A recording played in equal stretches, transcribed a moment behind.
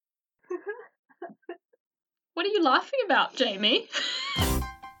What are you laughing about, Jamie?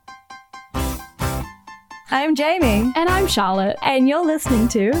 I'm Jamie. And I'm Charlotte. And you're listening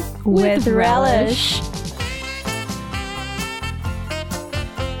to With Relish.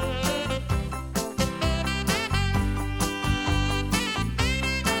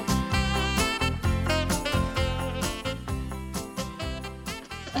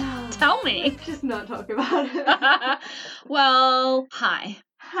 Tell me. Let's just not talk about it. Well, hi.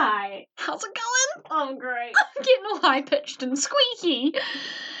 Hi. How's it going? Oh, great. I'm getting all high-pitched and squeaky.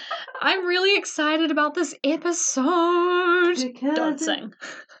 I'm really excited about this episode. Because Don't it's sing.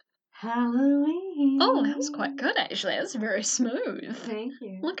 Halloween. Oh, that was quite good, actually. That was very smooth. Thank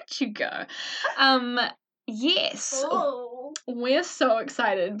you. Look at you go. Yes. Oh. We're so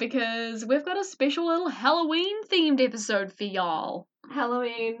excited because we've got a special little Halloween-themed episode for y'all.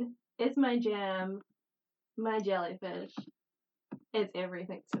 Halloween is my jam. My jellyfish. It's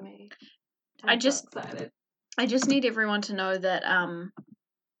everything to me. I'm so excited. I just need everyone to know that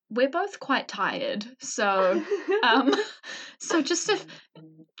we're both quite tired. So so just if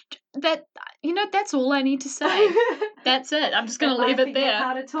that that's all I need to say. That's it. I'm just gonna leave it there.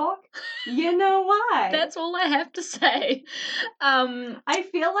 How to talk? You know why? That's all I have to say. I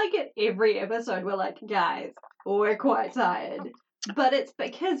feel like at every episode we're like, guys, we're quite tired. But it's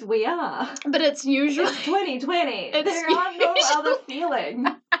because we are. But it's usually... It's 2020. There are no other feelings.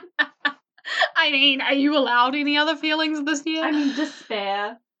 I mean, are you allowed any other feelings this year? I mean,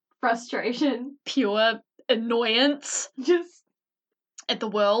 despair, frustration. Pure annoyance. Just... at the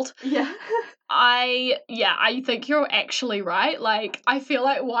world. Yeah. I think you're actually right. Like, I feel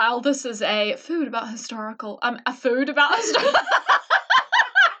like while this is a food about historical...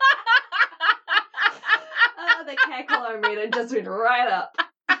 The cackle-o-meter just went right up.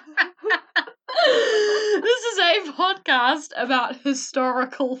 This is a podcast about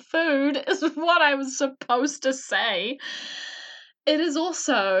historical food, is what I was supposed to say. It is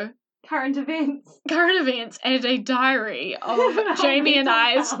also current events and a diary of Jamie and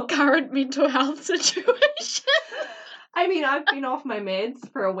I's current mental health situation. I mean, I've been off my meds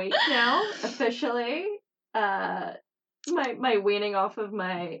for a week now, officially. My weaning off of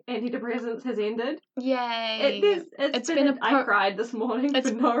my antidepressants has ended. Yay. I cried this morning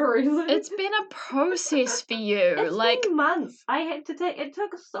for no reason. It's been a process for you. It's been months. It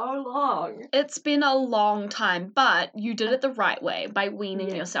took so long. It's been a long time, but you did it the right way by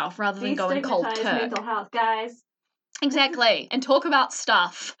weaning yourself rather than going cold turkey. Mental health, guys. Exactly. And talk about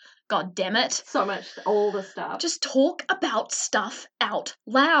stuff. God damn it. So much, all the stuff. Just talk about stuff out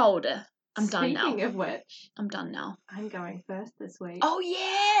loud. I'm done now. Speaking of which, I'm done now. I'm going first this week. Oh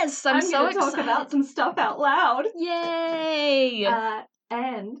yes, I'm so excited. Talk about some stuff out loud. Yay!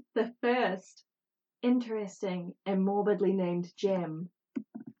 And the first interesting and morbidly named gem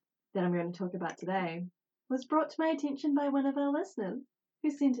that I'm going to talk about today was brought to my attention by one of our listeners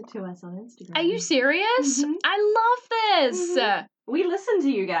who sent it to us on Instagram. Are you serious? Mm-hmm. I love this. Mm-hmm. We listen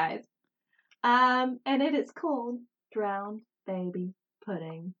to you guys. And it is called Drowned Baby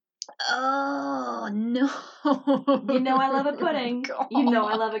Pudding. Oh, no. You know I love a pudding. God. You know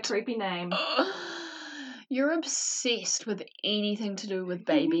I love a creepy name. You're obsessed with anything to do with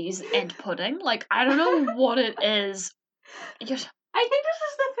babies and pudding. Like, I don't know what it is. I think this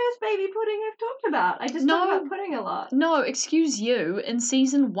is the first baby pudding I've talked about. I just talk about pudding a lot. No, excuse you. In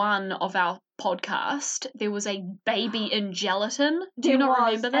season 1 of our podcast, there was a baby in gelatin. Do you not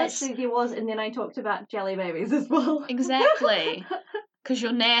remember this? Actually, there was, and then I talked about jelly babies as well. Exactly. Because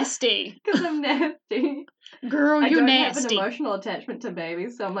you're nasty. Because I'm nasty. Girl, you're nasty. I don't have an emotional attachment to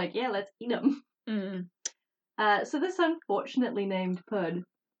babies, so I'm like, yeah, let's eat them. So this unfortunately named Pud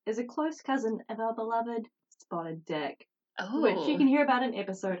is a close cousin of our beloved spotted dick, which you can hear about in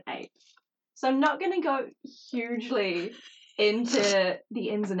episode 8. So I'm not going to go hugely into the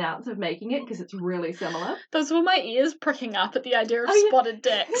ins and outs of making it because it's really similar. Those were my ears pricking up at the idea of spotted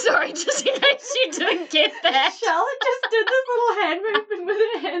dick. Sorry, just in case you didn't get that. Charlotte just did this little hand movement with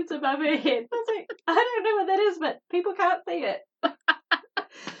her hands above her head. I was like, I don't know what that is, but people can't see it.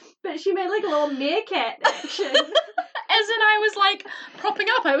 But she made like a little meerkat action. As in I was like propping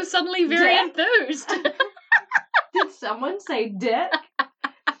up, I was suddenly very enthused. Did someone say dick?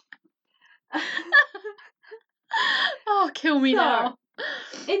 Oh, kill me now.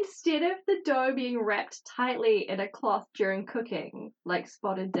 Instead of the dough being wrapped tightly in a cloth during cooking, like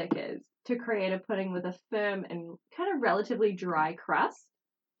spotted dick is, to create a pudding with a firm and kind of relatively dry crust,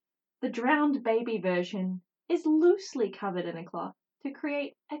 the drowned baby version is loosely covered in a cloth to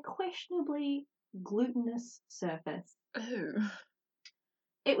create a questionably glutinous surface. Ooh.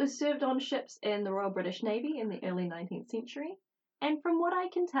 It was served on ships in the Royal British Navy in the early 19th century, and from what I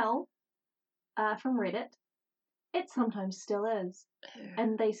can tell from Reddit, It sometimes still is.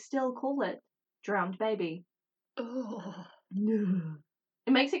 And they still call it drowned baby. Oh. No.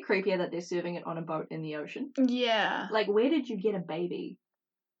 It makes it creepier that they're serving it on a boat in the ocean. Yeah. Like, where did you get a baby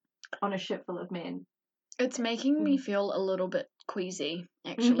on a ship full of men? It's making me feel a little bit queasy,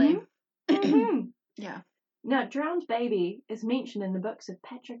 actually. Yeah. Now, drowned baby is mentioned in the books of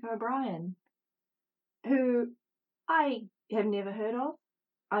Patrick O'Brian, who I have never heard of.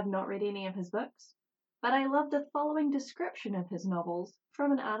 I've not read any of his books, but I love the following description of his novels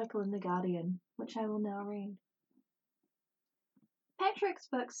from an article in The Guardian, which I will now read. Patrick's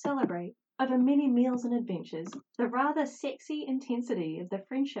books celebrate, over many meals and adventures, the rather sexy intensity of the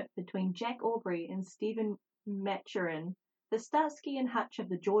friendship between Jack Aubrey and Stephen Maturin, the Starsky and Hutch of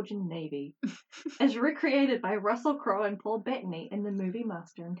the Georgian Navy, as recreated by Russell Crowe and Paul Bettany in the movie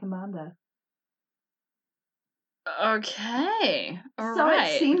Master and Commander. Okay. All so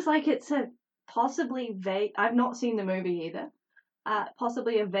right. It seems like it's a possibly vague... I've not seen the movie either.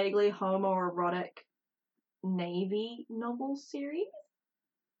 Possibly a vaguely homoerotic Navy novel series.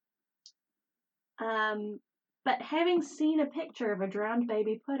 But having seen a picture of a drowned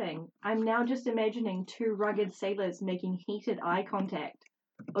baby pudding, I'm now just imagining two rugged sailors making heated eye contact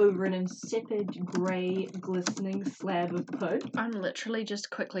over an insipid, grey, glistening slab of pud. I'm literally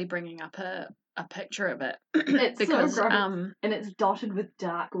just quickly bringing up a picture of it. It's because, so gross. And it's dotted with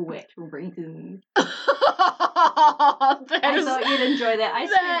dark, wet raisins. I thought you'd enjoy that. I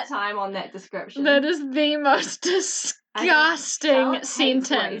spent time on that description. That is the most disgusting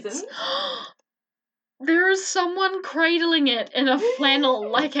sentence. There is someone cradling it in a flannel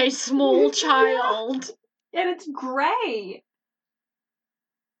like a small child. And it's grey.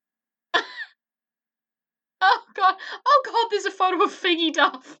 Oh god, there's a photo of Figgy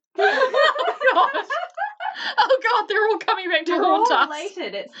Duff. Oh god, they're all coming back to haunt us. They're all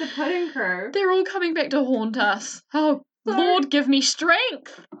related, it's the pudding crew. They're all coming back to haunt us. Oh, so, Lord, give me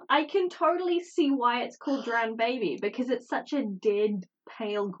strength. I can totally see why it's called Drowned Baby, because it's such a dead,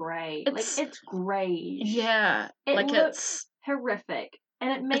 pale grey. It's greyish. Yeah. It's horrific.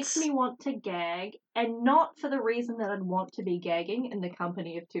 And it makes me want to gag, and not for the reason that I'd want to be gagging in the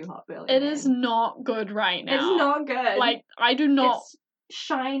company of two hot burly men. It is not good right now. It's not good. I do not... It's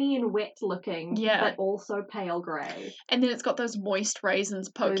shiny and wet looking, but also pale grey. And then it's got those moist raisins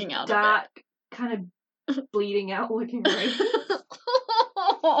poking out dark, of it. kind of bleeding out looking raisins.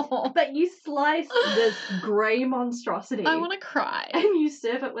 But you slice this grey monstrosity. I want to cry. And you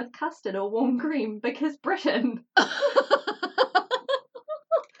serve it with custard or warm cream, because Britain...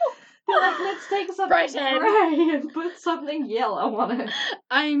 Like, let's take something grey and put something yellow on it.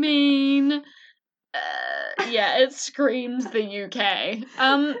 I mean, yeah, it screams the UK.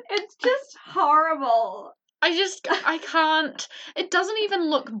 It's just horrible. I can't. It doesn't even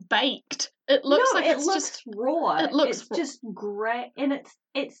look baked. It looks it's just raw. It looks just grey, and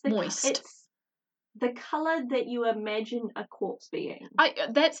it's the moist. It's the colour that you imagine a corpse being.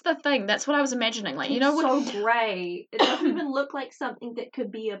 That's the thing. That's what I was imagining. Like, it's so grey. It doesn't even look like something that could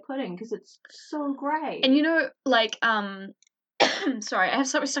be a pudding because it's so grey. And sorry, I have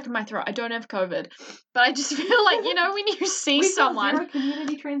something stuck in my throat. I don't have COVID, but I just feel like, when you see someone... We've got zero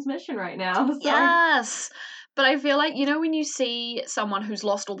community transmission right now. So. Yes! But I feel like, when you see someone who's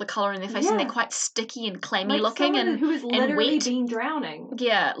lost all the colour in their face and they're quite sticky and clammy looking and who has literally wet. been drowning.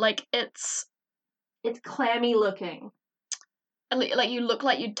 Yeah, it's clammy looking. Like, you look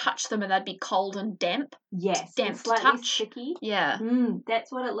like you'd touch them and they'd be cold and damp. Yes, damp slightly touch. sticky. Yeah.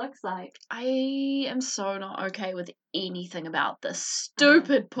 That's what it looks like. I am so not okay with anything about this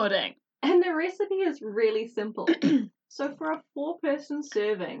stupid pudding. And the recipe is really simple. So for a 4-person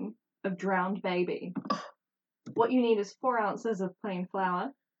serving of drowned baby, what you need is 4 ounces of plain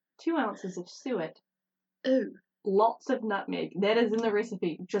flour, 2 ounces of suet. Ooh. Lots of nutmeg. That is in the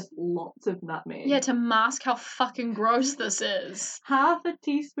recipe. Just lots of nutmeg. Yeah, to mask how fucking gross this is. Half a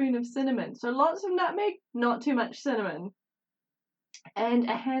teaspoon of cinnamon. So lots of nutmeg, not too much cinnamon. And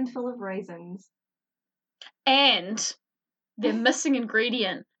a handful of raisins. And the missing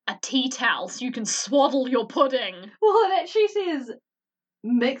ingredient, a tea towel, so you can swaddle your pudding. Well, it actually says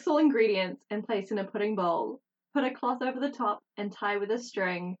mix all ingredients and place in a pudding bowl. Put a cloth over the top and tie with a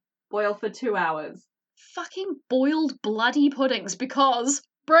string. Boil for 2 hours. Fucking boiled bloody puddings, because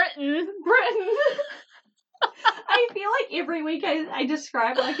Britain. I feel like every week I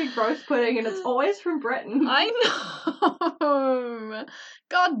describe like a gross pudding and it's always from Britain. I know.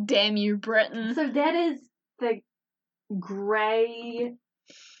 God damn you, Britain. So that is the grey,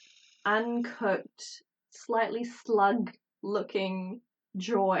 uncooked, slightly slug-looking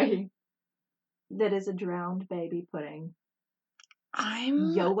joy that is a drowned baby pudding.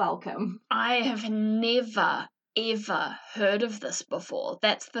 You're welcome. I have never ever heard of this before.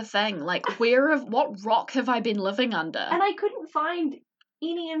 That's the thing. Like, what rock have I been living under? And I couldn't find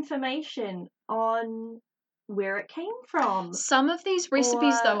any information on where it came from. Some of these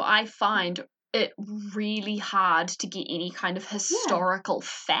recipes, though, I find it really hard to get any kind of historical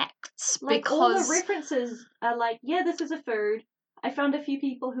facts. Like, because all the references are like, yeah, this is a food. I found a few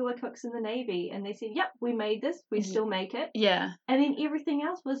people who were cooks in the Navy, and they said, yep, we made this, we still make it. Yeah. And then everything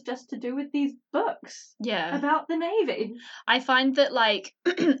else was just to do with these books. Yeah. About the Navy. I find that, like,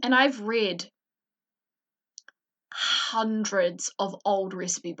 and I've read hundreds of old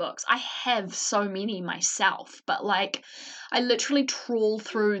recipe books. I have so many myself, but, like, I literally trawl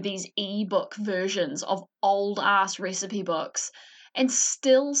through these ebook versions of old-ass recipe books, and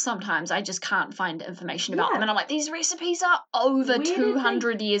still sometimes I just can't find information about them. And I'm like, these recipes are over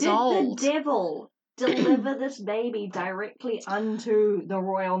 200 years old. Did the devil deliver this baby directly unto the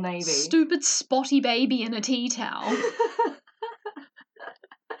Royal Navy? Stupid spotty baby in a tea towel.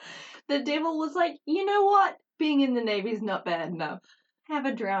 The devil was like, you know what? Being in the Navy's not bad enough. Have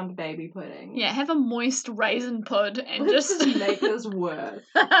a drowned baby pudding. Yeah, have a moist raisin pud and Let's just make this worse.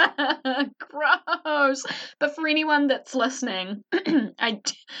 Gross. But for anyone that's listening,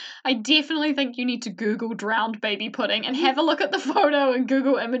 I definitely think you need to Google drowned baby pudding and have a look at the photo and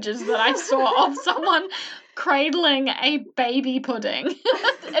Google images that I saw of someone cradling a baby pudding.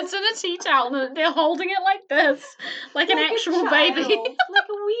 It's in a tea towel and they're holding it like this, like an actual baby. Like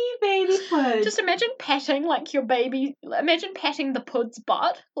a wee baby pud. Just imagine patting like your baby. Imagine patting the pud's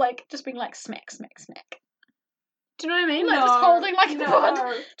butt, like just being like smack, smack, smack. Do you know what I mean? Like just holding like the pud,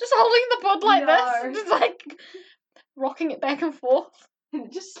 just holding the pud like this, just like rocking it back and forth.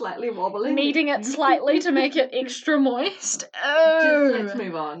 Just slightly wobbling. Kneading it slightly to make it extra moist. Oh. Let's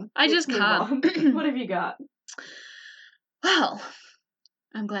move on. I just can't. What have you got? Well,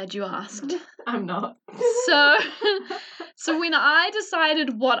 I'm glad you asked. I'm not. So when I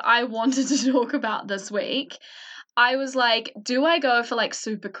decided what I wanted to talk about this week, I was like, do I go for like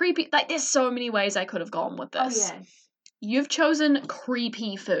super creepy? Like there's so many ways I could have gone with this. Oh, yes. You've chosen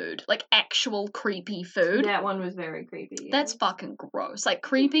creepy food, like actual creepy food. That one was very creepy. Yes. That's fucking gross. Like,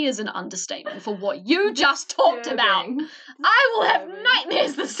 creepy is an understatement for what you just talked about. I will have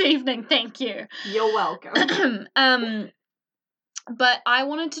nightmares this evening, thank you. You're welcome. But I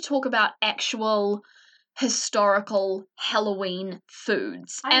wanted to talk about actual historical Halloween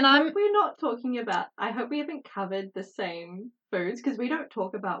foods. I hope we're not talking about, I hope we haven't covered the same foods, because we don't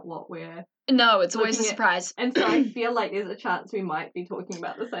talk about what we're... No, it's always a surprise. And so I feel like there's a chance we might be talking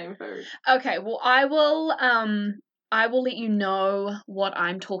about the same food. Okay, well I will let you know what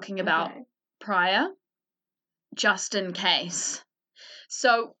I'm talking about prior, just in case.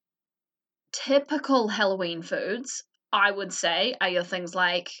 So, typical Halloween foods, I would say, are your things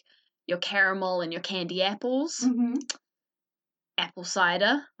like your caramel and your candy apples, apple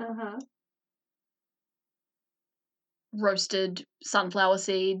cider, roasted sunflower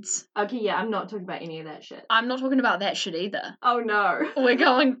seeds. Okay, yeah, I'm not talking about any of that shit. I'm not talking about that shit either. Oh no. We're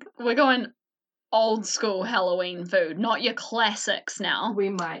going old school Halloween food, not your classics now. We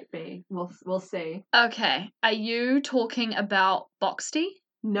might be. We'll see. Okay. Are you talking about box tea?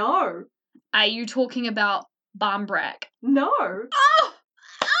 No. Are you talking about barmbrack? No. Oh!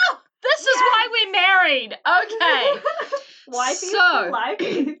 This is why we're married. Okay.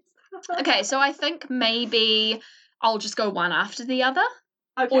 Okay, so I think maybe I'll just go one after the other.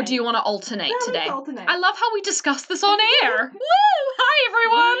 Okay. Or do you want to alternate today? Alternate. I love how we discuss this on air. Woo! Hi,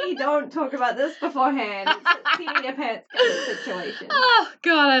 everyone. We don't talk about this beforehand. It's seeing your pants kind of situation. Oh,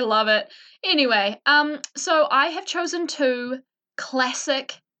 God, I love it. Anyway, so I have chosen two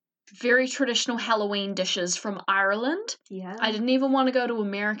classic, very traditional Halloween dishes from Ireland. Yeah. I didn't even want to go to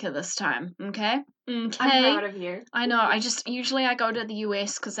America this time, okay? I'm proud of you. I know, usually I go to the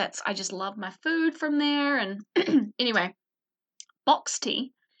US because I just love my food from there, and anyway. Box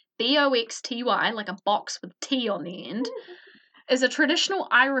tea, Boxty, like a box with tea on the end, is a traditional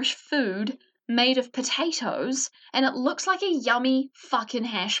Irish food made of potatoes, and it looks like a yummy fucking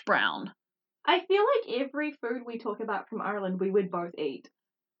hash brown. I feel like every food we talk about from Ireland, we would both eat.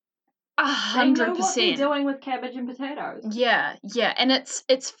 100%. They know what they're doing with cabbage and potatoes. Yeah, and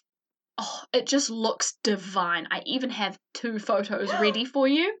it just looks divine. I even have 2 photos ready for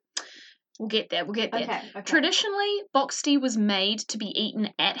you. We'll get there. Okay. Traditionally, box tea was made to be eaten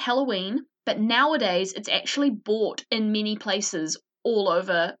at Halloween, but nowadays it's actually bought in many places all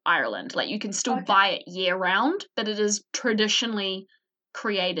over Ireland. Like, you can still buy it year-round, but it is traditionally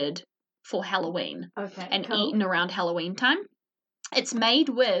created for Halloween and eaten around Halloween time. It's made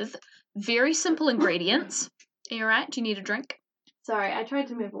with very simple ingredients. Are you alright? Do you need a drink? Sorry, I tried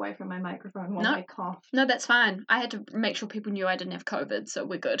to move away from my microphone while I coughed. No, that's fine. I had to make sure people knew I didn't have COVID, so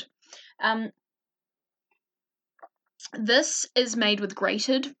we're good. This is made with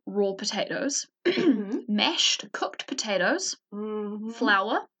grated raw potatoes, mashed cooked potatoes,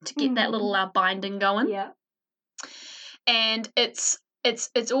 flour to get that little binding going. Yeah. And it's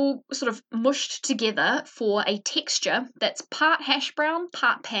all sort of mushed together for a texture that's part hash brown,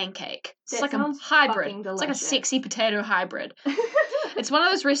 part pancake. It's like a hybrid. It's like a sexy potato hybrid. It's one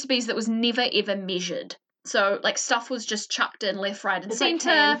of those recipes that was never ever measured. So like stuff was just chucked in left, right, and centre.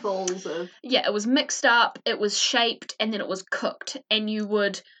 Like handfuls of. Yeah, it was mixed up, it was shaped, and then it was cooked. And you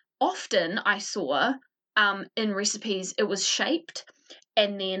would often, I saw, in recipes, it was shaped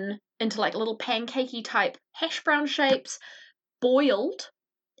and then into like little pancakey type hash brown shapes, boiled,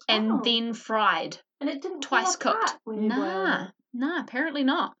 and then fried. And it didn't twice cooked. Nah, apparently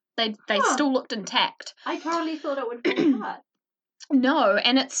not. They still looked intact. I totally thought it would fall apart. No,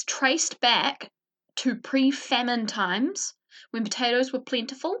 and it's traced back to pre-famine times when potatoes were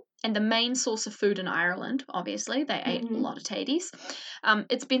plentiful and the main source of food in Ireland. Obviously, they ate a lot of taties.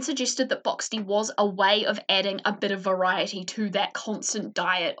 It's been suggested that boxty was a way of adding a bit of variety to that constant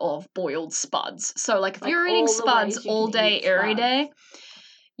diet of boiled spuds. So, like if you're eating spuds all day, every day,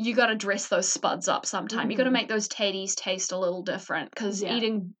 you got to dress those spuds up sometime. You got to make those taties taste a little different because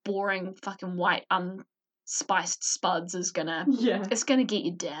eating boring fucking white spiced spuds is it's gonna get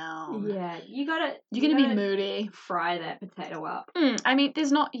you down. Yeah, you're gonna be moody. Fry that potato up. I mean,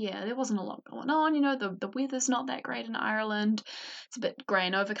 there wasn't a lot going on. You know, the weather's not that great in Ireland. It's a bit grey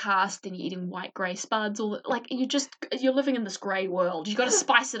and overcast. Then you're eating white grey spuds. You're living in this grey world. You got to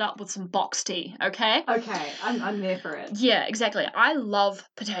spice it up with some boxty. Okay. Okay, I'm there for it. Yeah, exactly. I love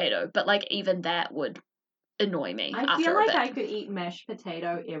potato, but like even that would annoy me. I feel like I could eat mashed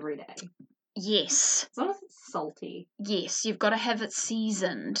potato every day. Yes. As long as it's salty. Yes, you've got to have it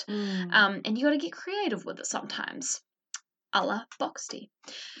seasoned. And you got to get creative with it sometimes. A la boxty.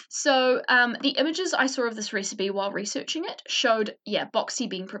 So the images I saw of this recipe while researching it showed, boxty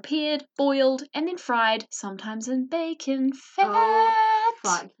being prepared, boiled, and then fried, sometimes in bacon fat. Oh,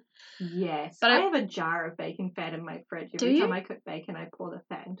 fuck. Yes. But I have a jar of bacon fat in my fridge. Every time I cook bacon, I pour the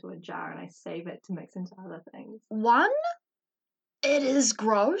fat into a jar and I save it to mix into other things. One, it is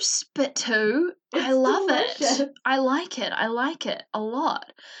gross, but two, I love it. I like it. I like it a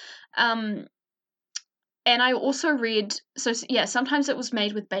lot. And I also read, sometimes it was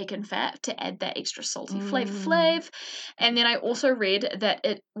made with bacon fat to add that extra salty flav. And then I also read that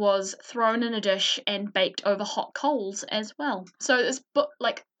it was thrown in a dish and baked over hot coals as well. So it's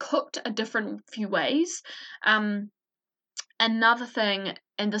cooked a different few ways. Another thing,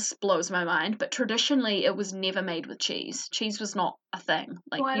 and this blows my mind, but traditionally it was never made with cheese. Cheese was not a thing.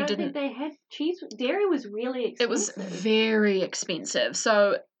 I don't think they had cheese. Dairy was really expensive. It was very expensive.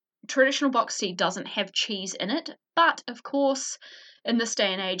 So traditional boxty doesn't have cheese in it, but of course, in this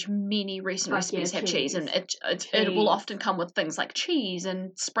day and age, many recent recipes have cheese, and it will often come with things like cheese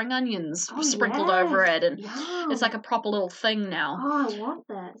and spring onions sprinkled over it, and it's like a proper little thing now. Oh, I want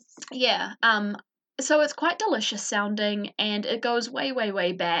this. Yeah. So it's quite delicious sounding, and it goes way, way,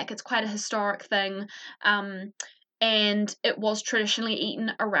 way back. It's quite a historic thing, and it was traditionally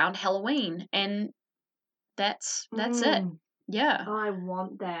eaten around Halloween, and that's it. Yeah. Oh, I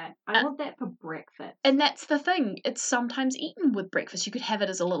want that. I want that for breakfast. And that's the thing. It's sometimes eaten with breakfast. You could have it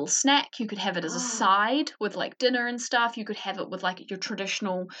as a little snack. You could have it as a side with like dinner and stuff. You could have it with like your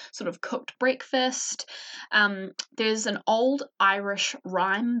traditional sort of cooked breakfast. There's an old Irish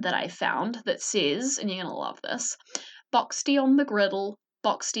rhyme that I found that says, and you're going to love this, boxty on the griddle,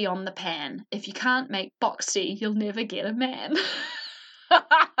 boxty on the pan. If you can't make boxty, you'll never get a man.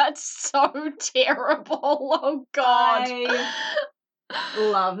 It's so terrible. Oh God. I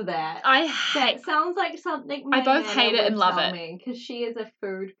love that. That sounds like something I both hate it and love it. Because she is a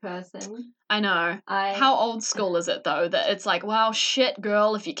food person. I know. How old school is it though? That it's like, wow, shit,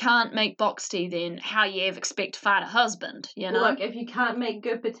 girl. If you can't make boxty, then how you ever expect to find a husband? You know. Look, if you can't make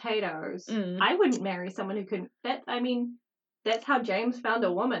good potatoes, I wouldn't marry someone who couldn't. That's how James found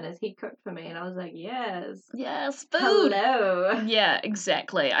a woman, as he cooked for me, and I was like, yes, food. Hello. Yeah,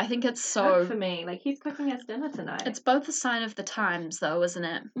 exactly. I think it's so Cook for me. Like he's cooking us dinner tonight. It's both a sign of the times, though, isn't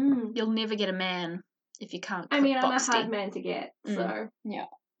it? You'll never get a man if you can't cook boxty. I'm a hard man to get, so yeah,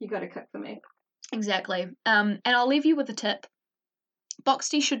 you got to cook for me. Exactly. And I'll leave you with a tip.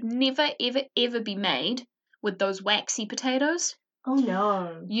 Boxty should never, ever, ever be made with those waxy potatoes. Oh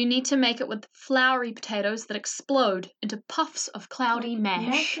no. You need to make it with floury potatoes that explode into puffs of cloudy mash.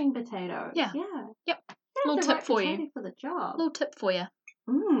 Mashing potatoes. Yeah. Yep. Little tip for you. For the job. Little tip for you.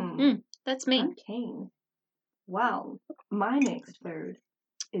 That's me. I'm keen. Well, my next food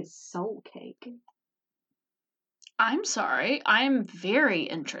is soul cake. I'm sorry. I am very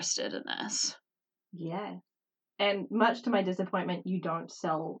interested in this. Yeah. And much to my disappointment, you don't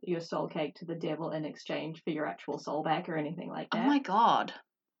sell your soul cake to the devil in exchange for your actual soul back or anything like that. Oh my god.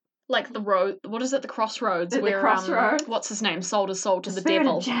 Like the road, what is it? The crossroads The where Crossroads? what's his name sold his soul to the Spirit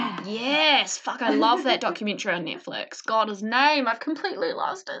devil. of Jazz. Yes, fuck, I love that documentary on Netflix. God, his name, I've completely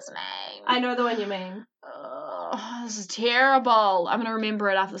lost his name. I know the one you mean. This is terrible. I'm gonna remember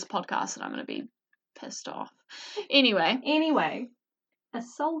it after this podcast, and I'm gonna be pissed off. Anyway, a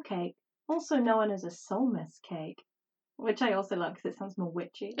soul cake, also known as a soul miss cake, which I also love because it sounds more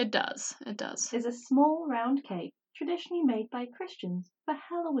witchy. It does. Is a small round cake traditionally made by Christians for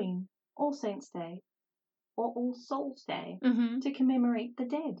Halloween, All Saints' Day, or All Souls' Day to commemorate the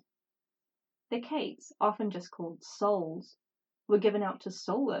dead. The cakes, often just called souls, were given out to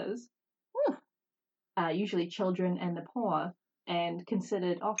soulers, usually children and the poor, and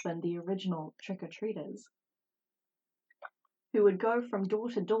considered often the original trick-or-treaters, who would go from door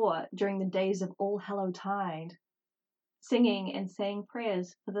to door during the days of All Hallowtide, singing and saying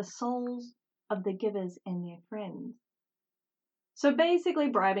prayers for the souls of the givers and their friends. So basically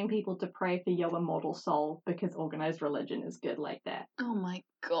bribing people to pray for your immortal soul because organized religion is good like that. Oh my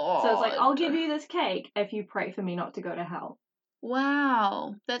god. So it's like, I'll give you this cake if you pray for me not to go to hell.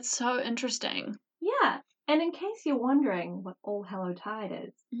 Wow, that's so interesting. Yeah, and in case you're wondering what All Hallowtide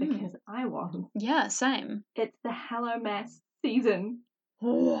is, because I was. Yeah, same. It's the Hallowmass season.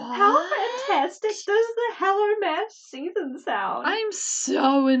 What? How fantastic does the Hallowmass season sound? I'm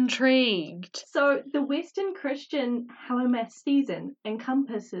so intrigued. So the Western Christian Hallowmass season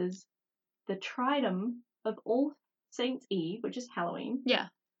encompasses the Triduum of All Saints' Eve, which is Halloween. Yeah.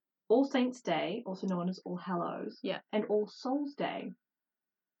 All Saints' Day, also known as All Hallows. Yeah. And All Souls' Day.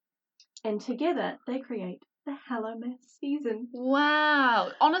 And together they create the Hallowmass season.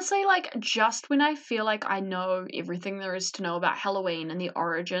 Wow. Honestly, like, just when I feel like I know everything there is to know about Halloween and the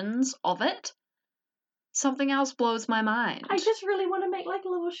origins of it, something else blows my mind. I just really want to make like a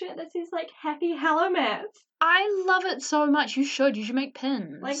little shirt that says like Happy Hallowmass. I love it so much. You should make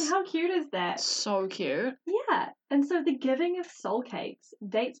pins. Like, how cute is that? So cute. Yeah. And so the giving of soul cakes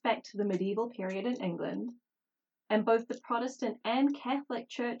dates back to the medieval period in England. And both the Protestant and Catholic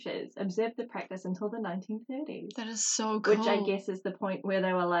churches observed the practice until the 1930s. That is so cool. Which I guess is the point where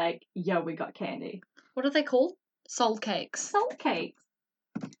they were like, yo, we got candy. What are they called? Soul cakes. Soul cakes.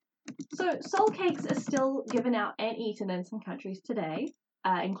 So soul cakes are still given out and eaten in some countries today,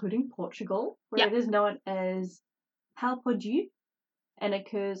 including Portugal, where it is known as Pão Podio and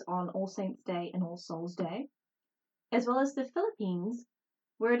occurs on All Saints' Day and All Souls' Day, as well as the Philippines,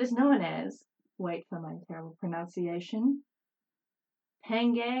 where it is known as, wait for my terrible pronunciation,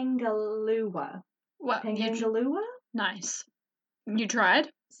 Pangangalua. What? Pangangalua? Nice. You tried?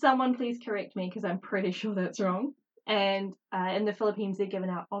 Someone please correct me because I'm pretty sure that's wrong. And in the Philippines, they're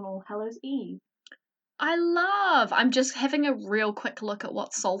given out on All Hallows' Eve. I'm just having a real quick look at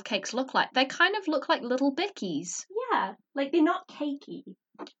what soul cakes look like. They kind of look like little bickies. Yeah, like they're not cakey.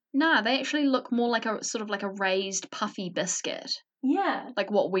 Nah, they actually look more like a sort of like a raised puffy biscuit. Yeah.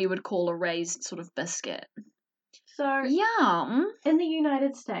 Like what we would call a raised sort of biscuit. So, yum. In the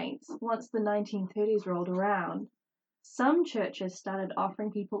United States, once the 1930s rolled around, some churches started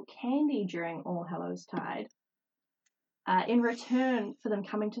offering people candy during All Hallows Tide. In return for them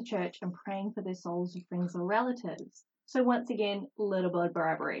coming to church and praying for their souls of friends or relatives. So once again, little bit of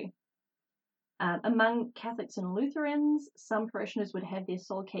bribery. Among Catholics and Lutherans, some parishioners would have their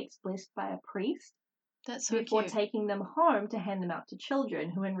soul cakes blessed by a priest. That's so before cute. taking them home to hand them out to children,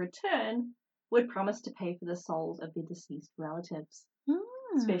 who in return would promise to pay for the souls of their deceased relatives,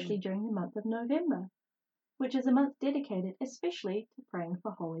 especially during the month of November, which is a month dedicated especially to praying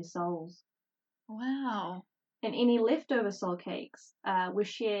for holy souls. Wow. And any leftover soul cakes were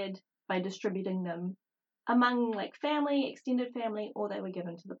shared by distributing them among like family, extended family, or they were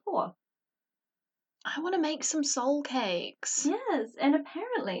given to the poor. I want to make some soul cakes. Yes, and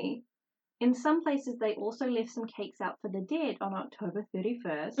apparently in some places they also left some cakes out for the dead on October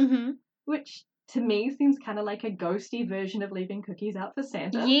 31st, which to me seems kind of like a ghosty version of leaving cookies out for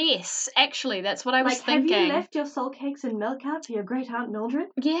Santa. Yes, actually, that's what I was thinking. Have you left your soul cakes and milk out for your great aunt Mildred?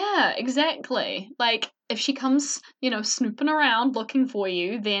 Yeah, exactly. Like, if she comes, snooping around looking for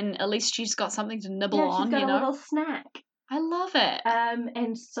you, then at least she's got something to nibble on, she's got a little snack. I love it.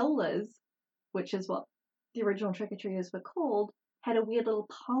 And Solars, which is what the original trick-or-treaters were called, had a weird little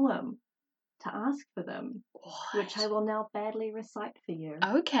poem to ask for them, which I will now badly recite for you.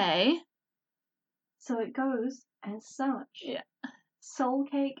 Okay. So it goes as such. Yeah. Soul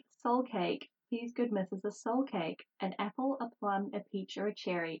cake, These good misses a soul cake, an apple, a plum, a peach, or a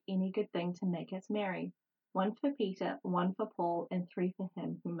cherry, any good thing to make us merry. 1 for Peter, 1 for Paul, and 3 for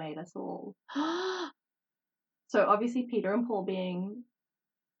him who made us all. So obviously Peter and Paul being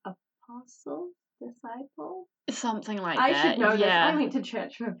apostles, disciples? Something like I that. should know this. Yeah. I went to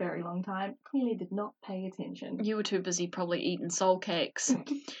church for a very long time. Clearly did not pay attention. You were too busy probably eating soul cakes.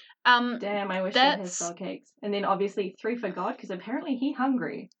 Damn, I wish I had that's soul cakes. And then obviously 3 for God, because apparently he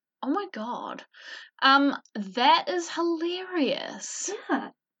hungry. Oh my god. That is hilarious. Yeah.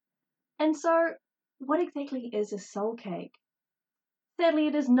 And so, what exactly is a soul cake? Sadly,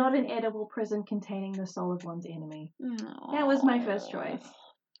 it is not an edible prison containing the soul of one's enemy. Aww. That was my first choice.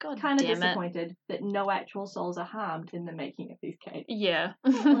 God kind of damn disappointed that no actual souls are harmed in the making of these cakes. Yeah.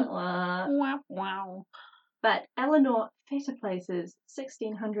 Wow. Wow. But Eleanor Fetterplace's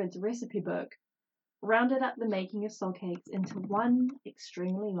 1600s recipe book rounded up the making of soul cakes into one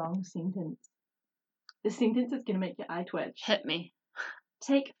extremely long sentence. The sentence is going to make your eye twitch. Hit me.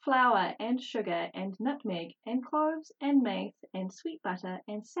 Take flour and sugar and nutmeg and cloves and mace and sweet butter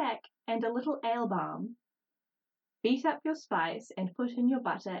and sack and a little ale balm. Beat up your spice and put in your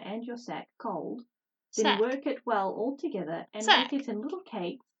butter and your sack cold. Then work it well all together and make it in little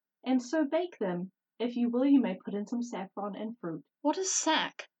cakes and so bake them. If you will, you may put in some saffron and fruit. What is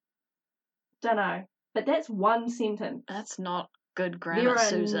sack? Dunno, but that's one sentence. That's not good grammar,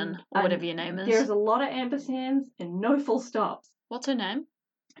 Susan, or whatever your name is. There's a lot of ampersands and no full stops. What's her name?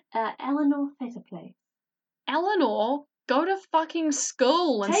 Eleanor Fetterplace. Eleanor, go to fucking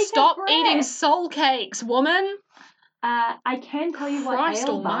school and stop eating soul cakes, woman. I can tell you what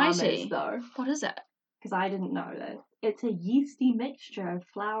ale balm is, though. What is it? Because I didn't know that. It's a yeasty mixture of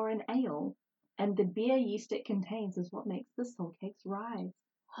flour and ale, and the beer yeast it contains is what makes the soul cakes rise.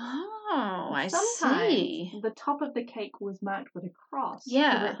 Oh, I Sometimes see. The top of the cake was marked with a cross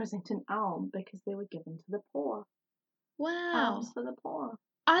to represent an alm because they were given to the poor. Wow. Alms for the poor.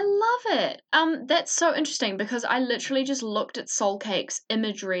 I love it. That's so interesting because I literally just looked at soul cakes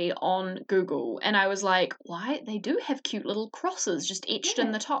imagery on Google and I was like, why? They do have cute little crosses just etched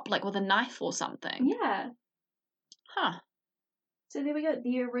in the top, like with a knife or something. Yeah. Huh. So there we go.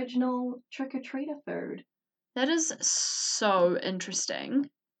 The original trick-or-treater food. That is so interesting.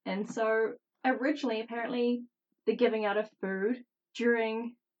 And so originally, apparently, the giving out of food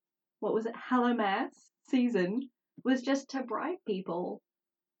during, what was it, Hallowmass season was just to bribe people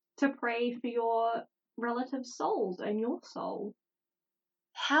to pray for your relatives' souls and your soul.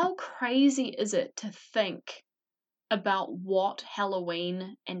 How crazy is it to think about what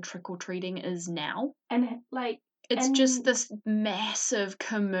Halloween and trick-or-treating is now? And it's just this massive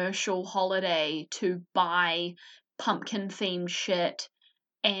commercial holiday to buy pumpkin-themed shit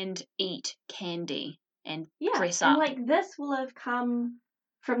and eat candy and dress up. And this will have come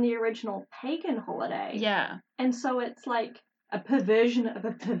from the original pagan holiday. Yeah. And so it's like a perversion of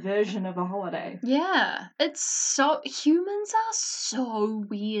a perversion of a holiday. Yeah. It's so... Humans are so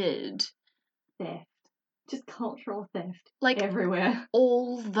weird. Theft. Just cultural theft. Like, everywhere.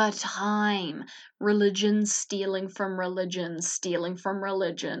 All the time. Religion stealing from religion, stealing from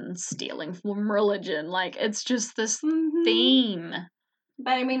religion, stealing from religion. Like, it's just this theme.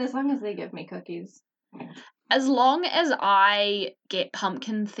 But I mean, as long as they give me cookies. As long as I get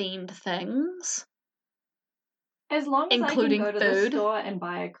pumpkin-themed things... As long as including I can go to the store and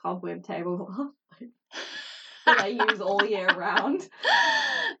buy a cobweb tablecloth that I use all year round.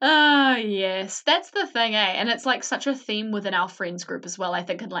 Yes. That's the thing, eh? And it's like such a theme within our friends group as well, I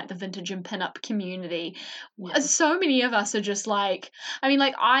think, in like the vintage and pin-up community. Yes. So many of us are just like, I mean,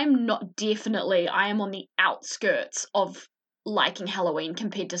 like, I am on the outskirts of liking Halloween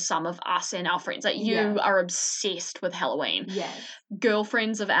compared to some of us and our friends. Like, you are obsessed with Halloween. Yes.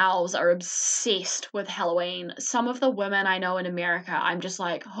 Girlfriends of ours are obsessed with Halloween. Some of the women I know in America, I'm just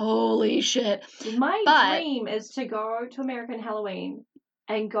like, holy shit. My dream is to go to American Halloween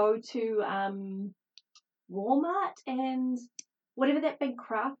and go to Walmart and whatever that big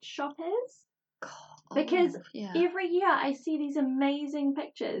craft shop is. Because every year I see these amazing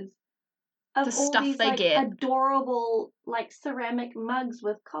pictures of the all stuff these they get. Adorable ceramic mugs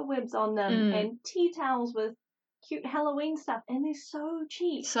with cobwebs on them and tea towels with cute Halloween stuff, and they're so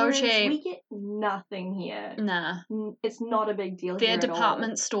cheap. Cheap. We get nothing here. Nah. It's not a big deal here at all. Their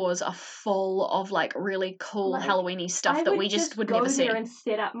department stores are full of really cool Halloween-y stuff that we just would never see. I would go there and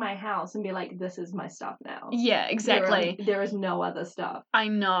set up my house and be like, this is my stuff now. Yeah, exactly. There is no other stuff. I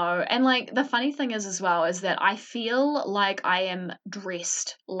know. And the funny thing is as well is that I feel like I am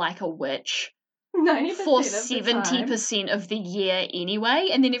dressed like a witch 90% for of 70% of the year anyway,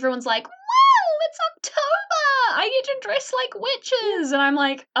 and then everyone's like, wow, it's October! I get to dress like witches. And I'm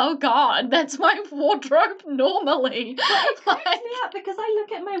like, oh God, that's my wardrobe normally. Well, it cracks me up because I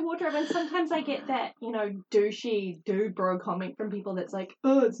look at my wardrobe and sometimes I get that, douchey dude bro comment from people that's like,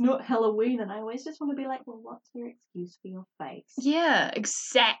 oh, it's not Halloween. And I always just want to be like, well, what's your excuse for your face? Yeah,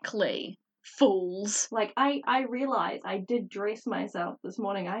 exactly. Fools. Like, I realize I did dress myself this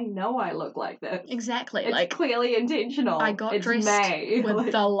morning. I know I look like this. Exactly. It's clearly intentional. I got it's dressed May.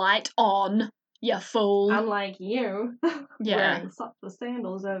 with the light on. You fool. Unlike you. Yeah. Wearing socks with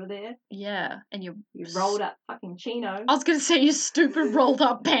sandals over there. Yeah. And you rolled up fucking chinos. I was going to say you stupid rolled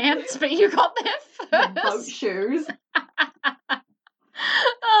up pants, but you got that first. Boat shoes.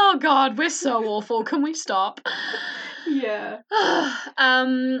 Oh God, we're so awful. Can we stop? Yeah.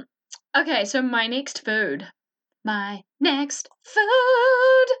 Okay, so my next food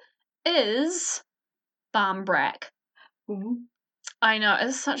is barmbrack. Mm-hmm. I know,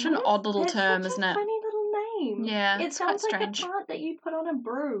 it's such an odd little term, isn't it? It's funny little name. Yeah, it it's quite sounds like strange. a plant that you put on a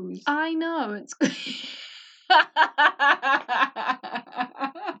bruise. I know, it's...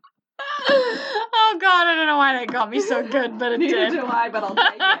 Oh God, I don't know why that got me so good, but it Neither did. do I, but I'll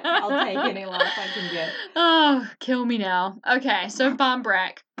take it. I'll take any life I can get. Oh, kill me now. Okay, so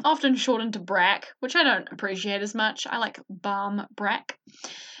barmbrack, often shortened to brack, which I don't appreciate as much. I like barmbrack.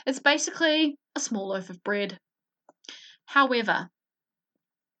 It's basically a small loaf of bread. However,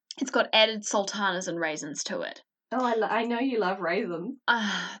 it's got added sultanas and raisins to it. Oh, I know you love raisins.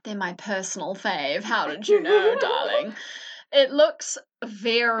 They're my personal fave. How did you know, darling? It looks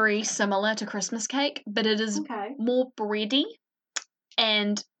very similar to Christmas cake, but it is more bready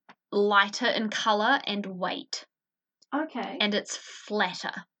and lighter in colour and weight. Okay. And it's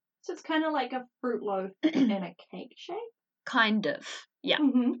flatter. So it's kind of like a fruit loaf in a cake shape? Kind of. Yeah.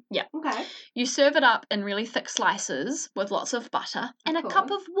 Mm-hmm. Yeah. Okay. You serve it up in really thick slices with lots of butter and a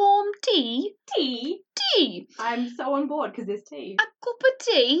cup of warm tea. Tea! I'm so on board because there's tea. A cup of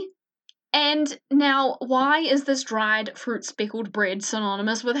tea. And now, why is this dried fruit speckled bread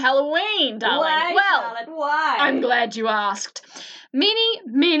synonymous with Halloween, darling? Why, well, Charlotte, why? I'm glad you asked. Many,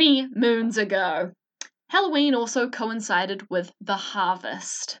 many moons ago, Halloween also coincided with the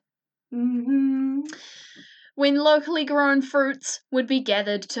harvest. Mm-hmm. When locally grown fruits would be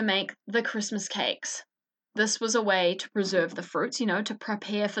gathered to make the Christmas cakes. This was a way to preserve the fruits, to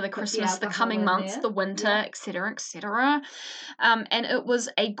prepare for the Christmas, the coming months, the winter, etc., etc. And it was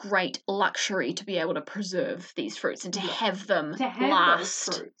a great luxury to be able to preserve these fruits and to have them last.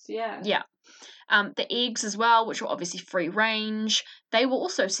 Those fruits, yeah. Yeah. The eggs as well, which were obviously free range, they were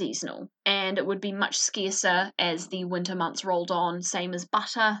also seasonal, and it would be much scarcer as the winter months rolled on, same as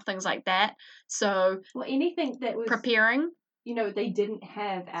butter, things like that. So, anything that was preparing. They didn't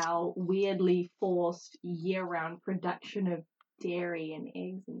have our weirdly forced year-round production of dairy and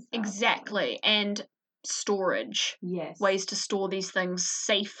eggs and stuff. Exactly, and storage. Yes. Ways to store these things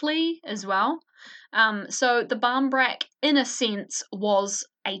safely as well. So the barmbrack, in a sense, was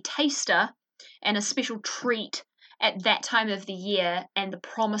a taster and a special treat at that time of the year, and the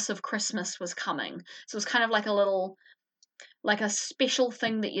promise of Christmas was coming. So it was kind of like a special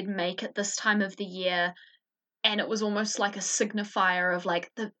thing that you'd make at this time of the year. And it was almost like a signifier of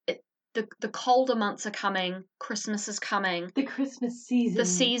like the colder months are coming, Christmas is coming. The Christmas season. The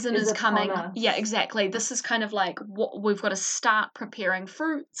season is coming. Us. Yeah, exactly. This is kind of like what we've got to start preparing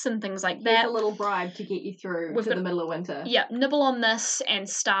fruits and things like that. Here's a little bribe to get you through to the middle of winter. Yeah, nibble on this and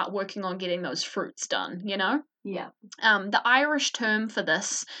start working on getting those fruits done, Yeah. The Irish term for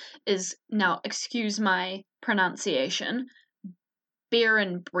this is, now excuse my pronunciation,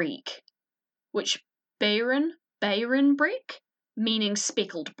 Bearenbreek, which Bearenbreek, meaning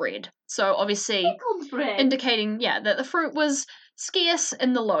speckled bread. So obviously indicating, that the fruit was scarce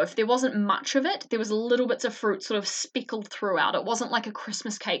in the loaf. There wasn't much of it. There was little bits of fruit sort of speckled throughout. It wasn't like a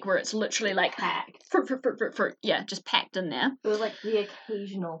Christmas cake where it's literally like packed. Fruit. Yeah, just packed in there. It was like the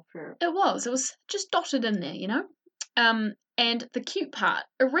occasional fruit. It was just dotted in there, And the cute part,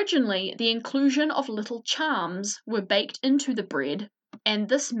 originally the inclusion of little charms were baked into the bread, and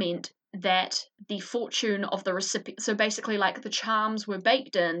this meant that the fortune of the recipient, so basically like the charms were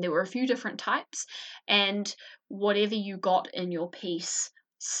baked in, there were a few different types, and whatever you got in your piece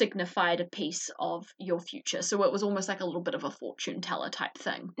signified a piece of your future. So it was almost like a little bit of a fortune teller type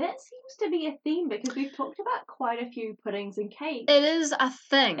thing. That seems to be a theme because we've talked about quite a few puddings and cakes. It is a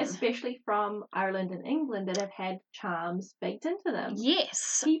thing. Especially from Ireland and England that have had charms baked into them.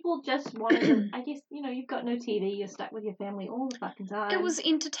 Yes. People just wanted to, I guess, you've got no TV, you're stuck with your family all the fucking time. It was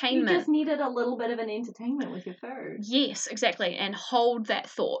entertainment. You just needed a little bit of an entertainment with your food. Yes, exactly. And hold that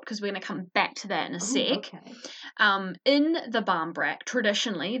thought because we're going to come back to that in a sec. Okay. In the barmbrack,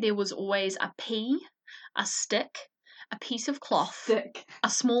 traditionally, there was always a pea, a stick, a piece of cloth, Stick. a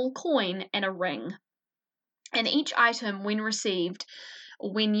small coin, and a ring. And each item, when received,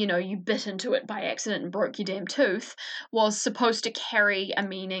 when, you bit into it by accident and broke your damn tooth, was supposed to carry a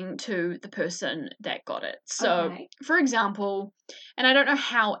meaning to the person that got it. So, for example, and I don't know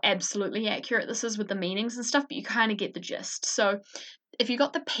how absolutely accurate this is with the meanings and stuff, but you kind of get the gist. So, if you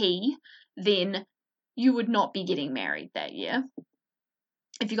got the P, then you would not be getting married that year.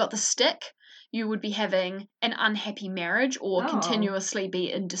 If you got the stick, you would be having an unhappy marriage or continuously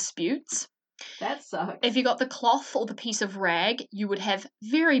be in disputes. That sucks. If you got the cloth or the piece of rag, you would have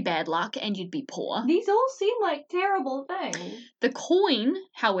very bad luck and you'd be poor. These all seem like terrible things. The coin,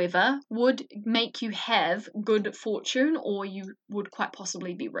 however, would make you have good fortune or you would quite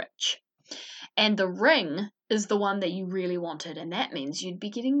possibly be rich. And the ring is the one that you really wanted, and that means you'd be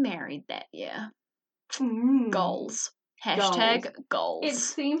getting married that year. Goals. Hashtag goals. It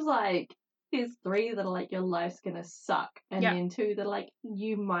seems like there's 3 that are like your life's gonna suck, and then 2 that are like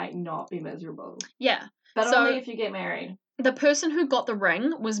you might not be miserable. Yeah. But only if you get married. The person who got the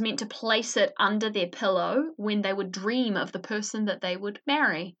ring was meant to place it under their pillow when they would dream of the person that they would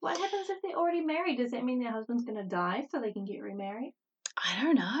marry. What happens if they're already married? Does that mean their husband's gonna die so they can get remarried? I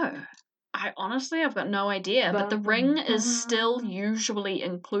don't know. I've got no idea. But the ring is still usually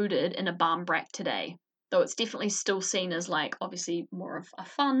included in a barmbrack today. Though it's definitely still seen as, like, obviously more of a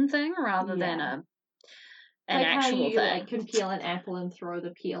fun thing rather than an actual thing. Like, can peel an apple and throw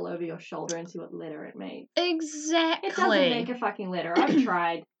the peel over your shoulder and see what letter it makes. Exactly. It doesn't make a fucking letter. I've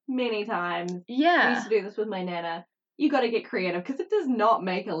tried many times. Yeah. I used to do this with my nana. You got to get creative because it does not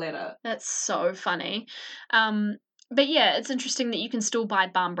make a letter. That's so funny. But yeah, it's interesting that you can still buy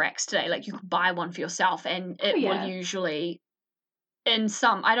barmbracks today. Like, you could buy one for yourself and it will usually... In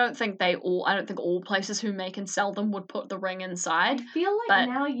some, I don't think all places who make and sell them would put the ring inside. I feel like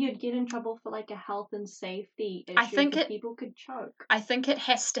now you'd get in trouble for like a health and safety issue. I think people could choke. I think it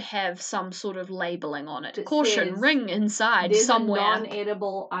has to have some sort of labeling on it. Caution, ring inside somewhere. There's a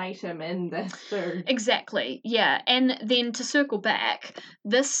non-edible item in this too. Exactly, yeah. And then to circle back,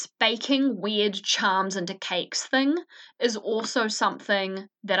 this baking weird charms into cakes thing is also something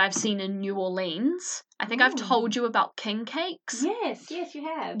that I've seen in New Orleans. I think I've told you about king cakes. Yes, you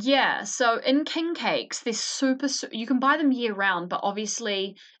have. Yeah, so in king cakes, they're you can buy them year round, but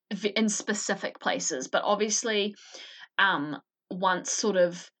obviously in specific places. But obviously, once sort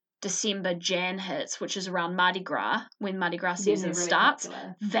of December, Jan hits, which is around Mardi Gras, when Mardi Gras season starts,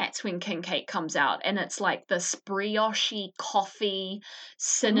 that's when king cake comes out. And it's like this brioche coffee,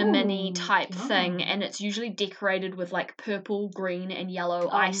 cinnamony type thing. And it's usually decorated with like purple, green, and yellow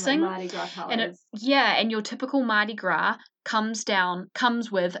icing. Mardi Gras colors. And your typical Mardi Gras comes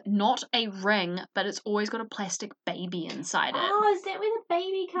with not a ring, but it's always got a plastic baby inside it. Oh, is that where the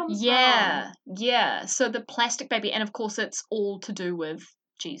baby comes from? Yeah. So the plastic baby, and of course it's all to do with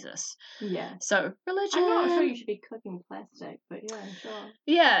Jesus. Yeah. So religion. I'm not sure you should be cooking plastic, but yeah, sure.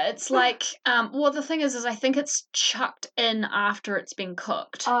 Yeah, it's like the thing is I think it's chucked in after it's been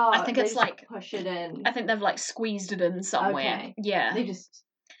cooked. Oh, I think it's like push it in. I think they've like squeezed it in somewhere. Okay. Yeah. They just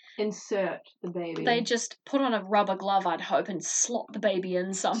insert the baby. They just put on a rubber glove, I'd hope, and slot the baby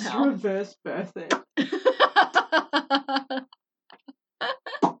in somehow. Just reverse birth it.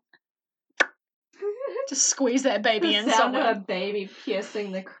 Just squeeze that baby in somewhere. The sound somewhere. of a baby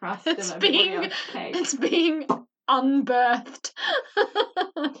piercing the crust of a brioche cake. It's being unbirthed.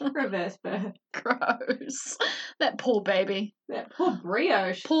 Reverse birth. Gross. That poor baby. That poor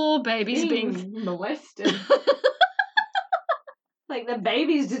brioche. Poor baby's being molested. Like, the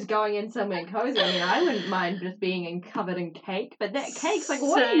baby's just going in somewhere cozy. I mean, I wouldn't mind just being covered in cake, but that cake's like,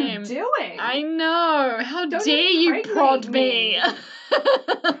 what are you doing? I know. How dare you prod me?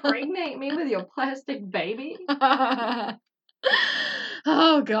 Pregnate me with your plastic baby?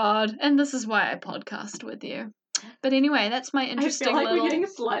 Oh, God. And this is why I podcast with you. But anyway, that's my interesting I feel like we're getting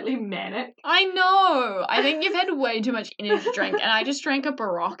slightly manic. I know. I think you've had way too much energy drink, and I just drank a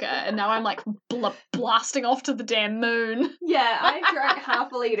Barocca, and now I'm like blasting off to the damn moon. Yeah, I drank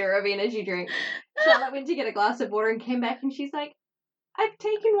half a litre of energy drink. Charlotte went to get a glass of water and came back, and she's like, I've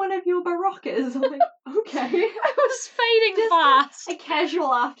taken one of your Baroccas. I'm like, okay. I was fading just fast. A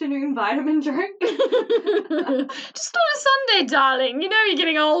casual afternoon vitamin drink. Just on a Sunday, darling. You know you're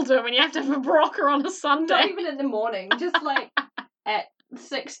getting older when you have to have a Barocca on a Sunday. Not even in the morning, just like at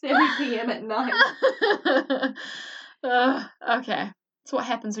 6:30 p.m. at night. Okay. That's what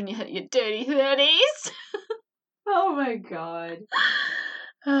happens when you hit your dirty 30s. Oh my God.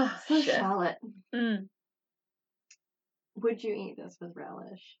 Oh, so Charlotte. Would you eat this with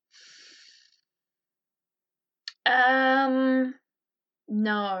relish?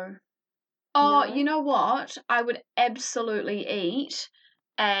 No. Oh, No? you know what? I would absolutely eat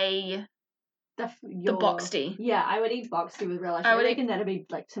the boxty. Yeah, I would eat boxty with relish. I reckon that'd be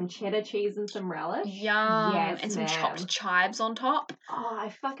like some cheddar cheese and some relish. Yum. Yes, and some ma'am. chopped chives on top. Oh, I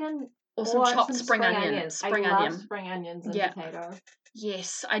fucking... Or some chopped spring onion. I love spring onions and potato.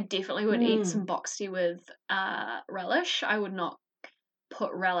 Yes, I definitely would eat some boxty with relish. I would not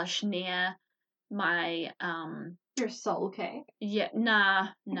put relish near my your soul cake. Yeah, nah.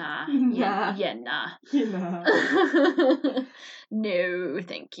 Nah. Yeah, nah. Nah. No,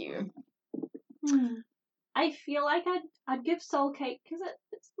 thank you. I feel like I'd give soul cake because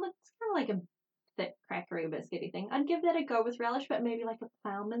it's kind of like a thick crackery biscuity thing. I'd give that a go with relish, but maybe like a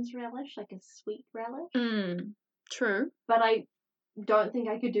ploughman's relish, like a sweet relish. True. But I don't think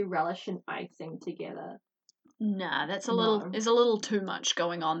I could do relish and icing together. Nah, there's a little too much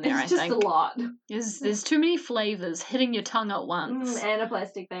going on there, I think. It's just a lot. There's too many flavours hitting your tongue at once. And a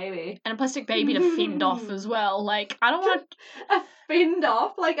plastic baby. And a plastic baby to fend off as well. Like, I don't want... A fend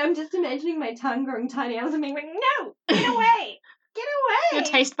off? Like, I'm just imagining my tongue growing tiny nails and being like, no! Get away! Get away! Your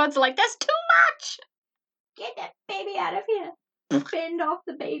taste buds are like, that's too much! Get that baby out of here! Fend off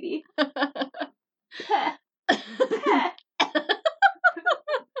the baby.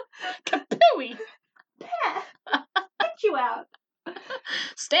 Kapooey! Get you out!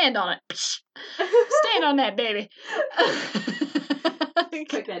 Stand on it. Stand on that baby.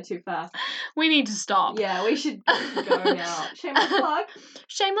 Took that too fast. We need to stop. Yeah, we should go now. Shameless plug.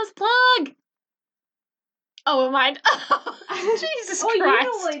 Shameless plug. Oh, mind. Jesus Christ. You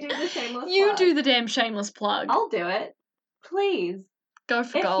normally do the shameless plug. You do the damn shameless plug. I'll do it. Please. Go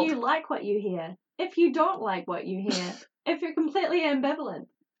for gold. If you like what you hear, if you don't like what you hear, if you're completely ambivalent,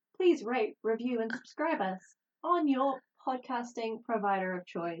 please rate, review, and subscribe us on your podcasting provider of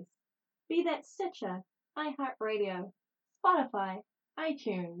choice. Be that Stitcher, iHeartRadio, Spotify,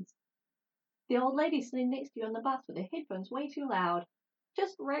 iTunes. The old lady sitting next to you on the bus with her headphones way too loud.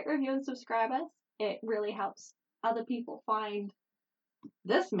 Just rate, review, and subscribe us. It really helps other people find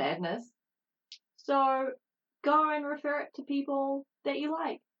this madness. So go and refer it to people that you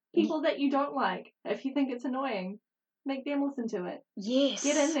like. People that you don't like. If you think it's annoying, make them listen to it. Yes.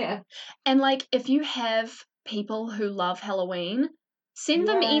 Get in there. And like, if you have people who love Halloween, send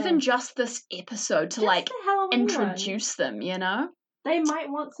them even just this episode to just introduce them, you know? They might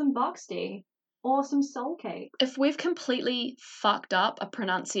want some boxty or some soul cake. If we've completely fucked up a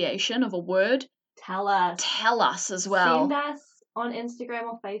pronunciation of a word, tell us. Tell us as well. Send us on Instagram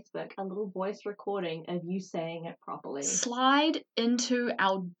or Facebook a little voice recording of you saying it properly. Slide into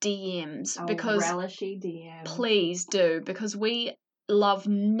our DMs because relishy DM. Please do, because we love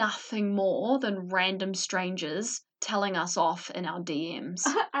nothing more than random strangers telling us off in our DMs.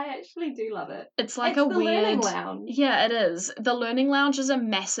 I actually do love it. It's like the weird learning lounge. Yeah, it is. The learning lounge is a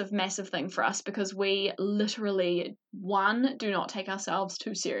massive, massive thing for us because we literally, 1, do not take ourselves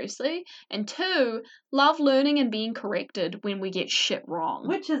too seriously, and 2, love learning and being corrected when we get shit wrong.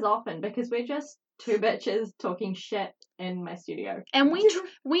 Which is often because we're just two bitches talking shit in my studio. And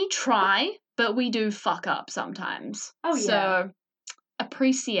we try, but we do fuck up sometimes. Oh yeah. So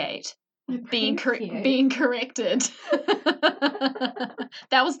appreciate being corrected.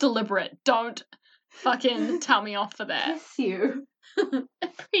 That was deliberate. Don't fucking tell me off for that. Kiss you.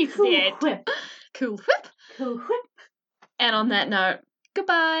 Appreciate. Cool whip. Cool whip. And on that note,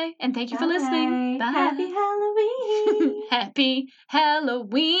 goodbye and thank you for listening. Bye. Happy Halloween. Happy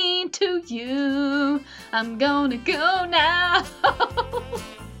Halloween to you. I'm gonna go now.